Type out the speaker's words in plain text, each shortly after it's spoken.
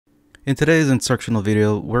In today's instructional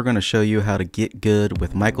video, we're going to show you how to get good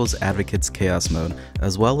with Michael's Advocate's Chaos mode,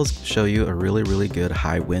 as well as show you a really good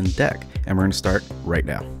high wind deck. And we're going to start right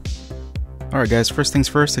now. Alright guys, first things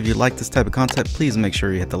first, if you like this type of content, please make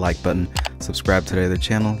sure you hit the like button, subscribe today to the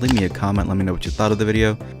channel, leave me a comment, let me know what you thought of the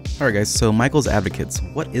video. Alright guys, so Michael's Advocates,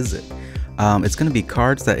 what is it? It's going to be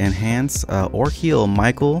cards that enhance or heal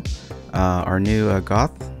Michael, our new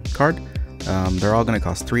goth card. They're all going to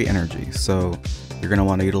cost 3 energy, so you're going to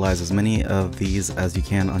want to utilize as many of these as you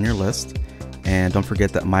can on your list. And don't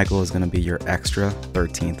forget that Michael is going to be your extra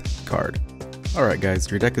 13th card. Alright guys,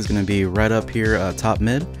 your deck is going to be right up here, top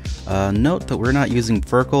mid. Note that we're not using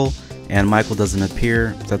Furkle and Michael doesn't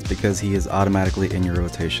appear. That's because he is automatically in your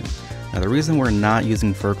rotation. Now the reason we're not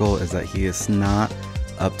using Furkle is that he is not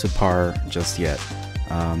up to par just yet.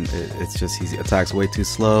 It's just he attacks way too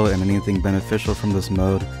slow, and anything beneficial from this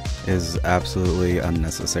mode is absolutely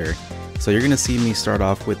unnecessary. So you're going to see me start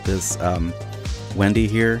off with this Wendy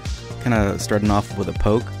here, kind of starting off with a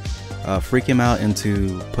poke, freak him out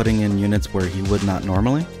into putting in units where he would not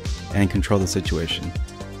normally, and control the situation.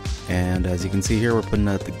 And as you can see here, we're putting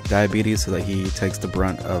out the diabetes so that he takes the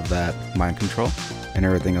brunt of that mind control, and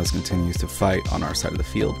everything else continues to fight on our side of the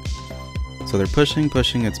field. So they're pushing,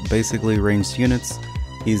 it's basically ranged units.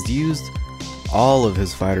 He's used all of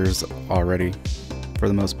his fighters already, for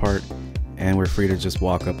the most part, and we're free to just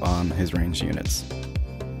walk up on his ranged units.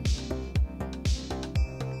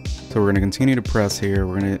 So we're going to continue to press here.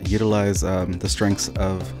 We're going to utilize the strengths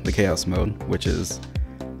of the Chaos mode, which is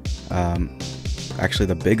actually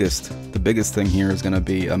the biggest thing here is going to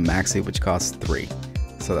be a Maxi, which costs 3.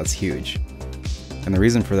 So that's huge. And the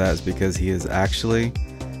reason for that is because he is actually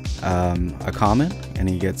a common, and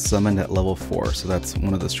he gets summoned at level 4. So that's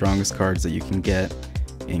one of the strongest cards that you can get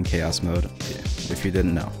in Chaos mode, if you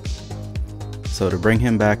didn't know. So to bring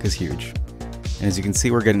him back is huge. And as you can see,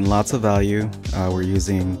 we're getting lots of value. We're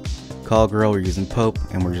using Call Girl, we're using Pope,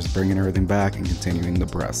 and we're just bringing everything back and continuing the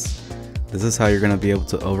press. This is how you're going to be able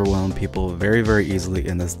to overwhelm people very easily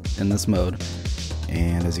in this mode.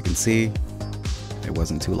 And as you can see, it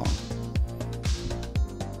wasn't too long.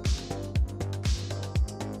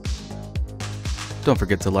 Don't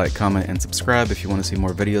forget to like, comment, and subscribe if you want to see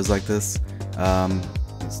more videos like this.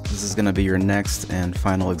 This is going to be your next and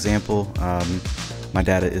final example. My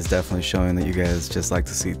data is definitely showing that you guys just like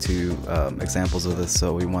to see 2 examples of this,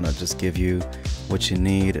 so we want to just give you what you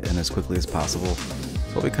need and as quickly as possible.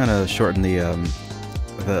 But we kind of shorten the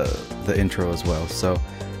intro as well. So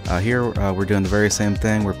here we're doing the very same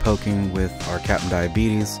thing. We're poking with our Captain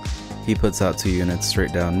Diabetes. He puts out 2 units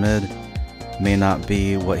straight down mid. May not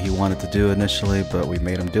be what he wanted to do initially, but we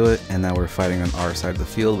made him do it, and now we're fighting on our side of the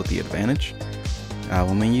field with the advantage.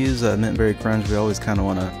 When we use Mintberry Crunch, we always kind of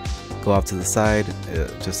want to go off to the side,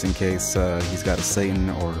 just in case he's got a Satan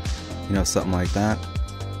or something like that.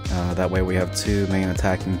 That way we have 2 main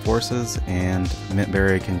attacking forces, and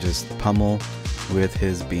Mintberry can just pummel with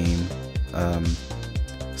his beam,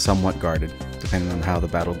 somewhat guarded, depending on how the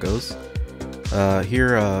battle goes.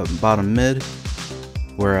 Here, bottom mid,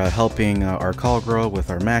 we're helping our Call Girl with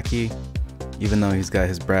our Mackie. Even though he's got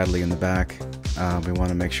his Bradley in the back, we want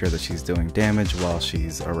to make sure that she's doing damage while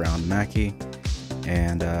she's around Mackie.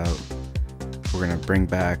 And we're going to bring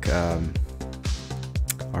back our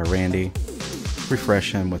Randy,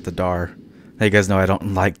 refresh him with the Dar. Now you guys know I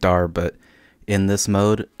don't like Dar, but in this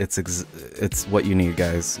mode, it's what you need,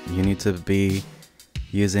 guys. You need to be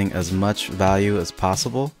using as much value as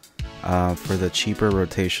possible for the cheaper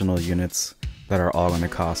rotational units that are all going to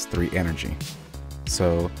cost 3 energy.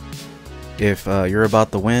 So if you're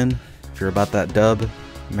about the win, if you're about that dub,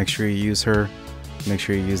 make sure you use her. Make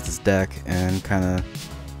sure you use this deck and kind of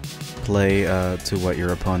play to what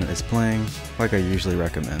your opponent is playing, like I usually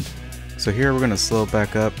recommend. So here we're going to slow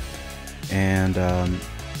back up, and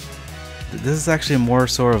this is actually more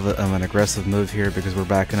sort of an aggressive move here because we're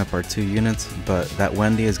backing up our 2 units, but that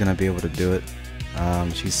Wendy is going to be able to do it.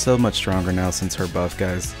 She's so much stronger now since her buff,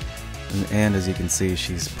 guys, and as you can see,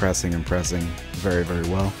 she's pressing and pressing very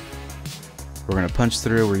well. We're going to punch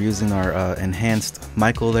through. We're using our enhanced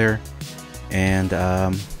Michael there, and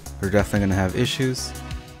we're definitely going to have issues.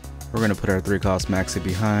 We're going to put our 3-cost Maxi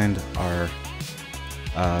behind our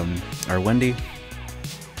Wendy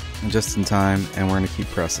just in time, and we're going to keep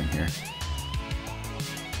pressing here.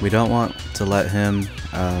 We don't want to let him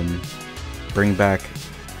bring back,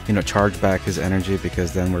 charge back his energy,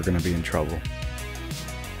 because then we're going to be in trouble.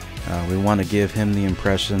 We want to give him the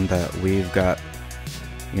impression that we've got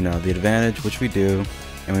the advantage, which we do,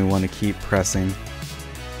 and we want to keep pressing.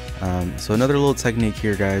 So another little technique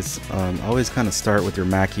here, guys, always kind of start with your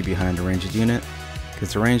Mackie behind a ranged unit,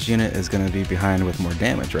 because the ranged unit is going to be behind with more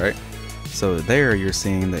damage, right? So there you're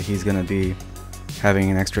seeing that he's going to be having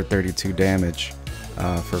an extra 32 damage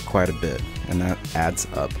for quite a bit, and that adds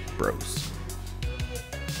up, bros.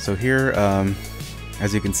 So here,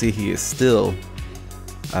 as you can see, he is still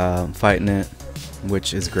fighting it,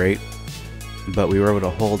 which is great, but we were able to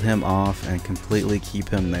hold him off and completely keep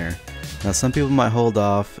him there. Now some people might hold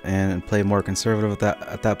off and play more conservative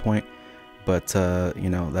at that point, but you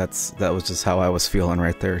know, that was just how I was feeling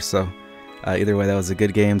right there. So either way, that was a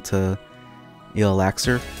good game to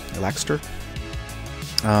Elaxter.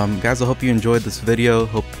 Guys, I hope you enjoyed this video.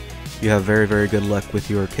 Hope you have very good luck with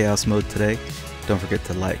your chaos mode today. Don't forget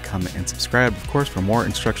to like, comment, and subscribe, of course, for more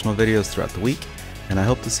instructional videos throughout the week, and I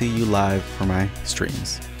hope to see you live for my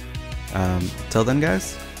streams. Till then,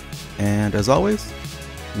 guys, and as always,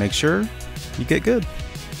 make sure you get good.